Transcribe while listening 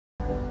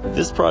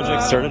This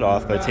project started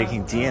off by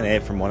taking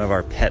DNA from one of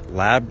our pet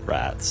lab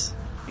rats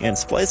and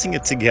splicing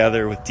it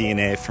together with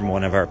DNA from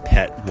one of our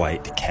pet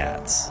white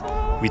cats.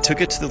 We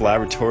took it to the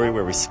laboratory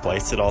where we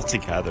spliced it all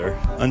together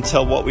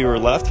until what we were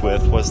left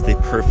with was the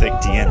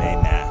perfect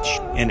DNA match.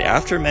 And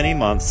after many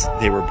months,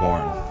 they were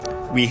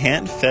born. We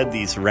hand-fed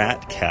these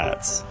rat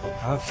cats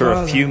for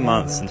a few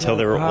months until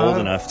they were old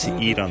enough to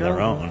eat on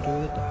their own.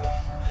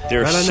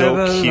 They're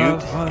so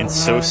cute and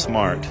so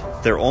smart.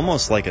 They're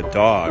almost like a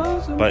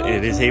dog, but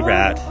it is a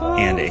rat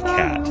and a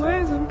cat.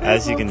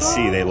 As you can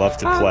see, they love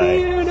to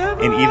play.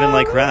 And even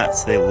like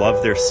rats, they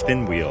love their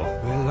spin wheel.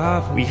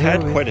 We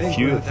had quite a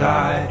few of them,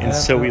 and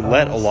so we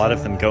let a lot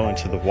of them go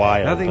into the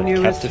wild, but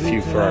kept a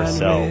few for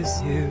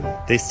ourselves.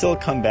 They still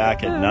come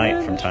back at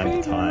night from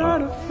time to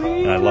time,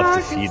 and I love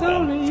to feed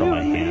them from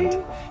my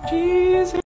hand.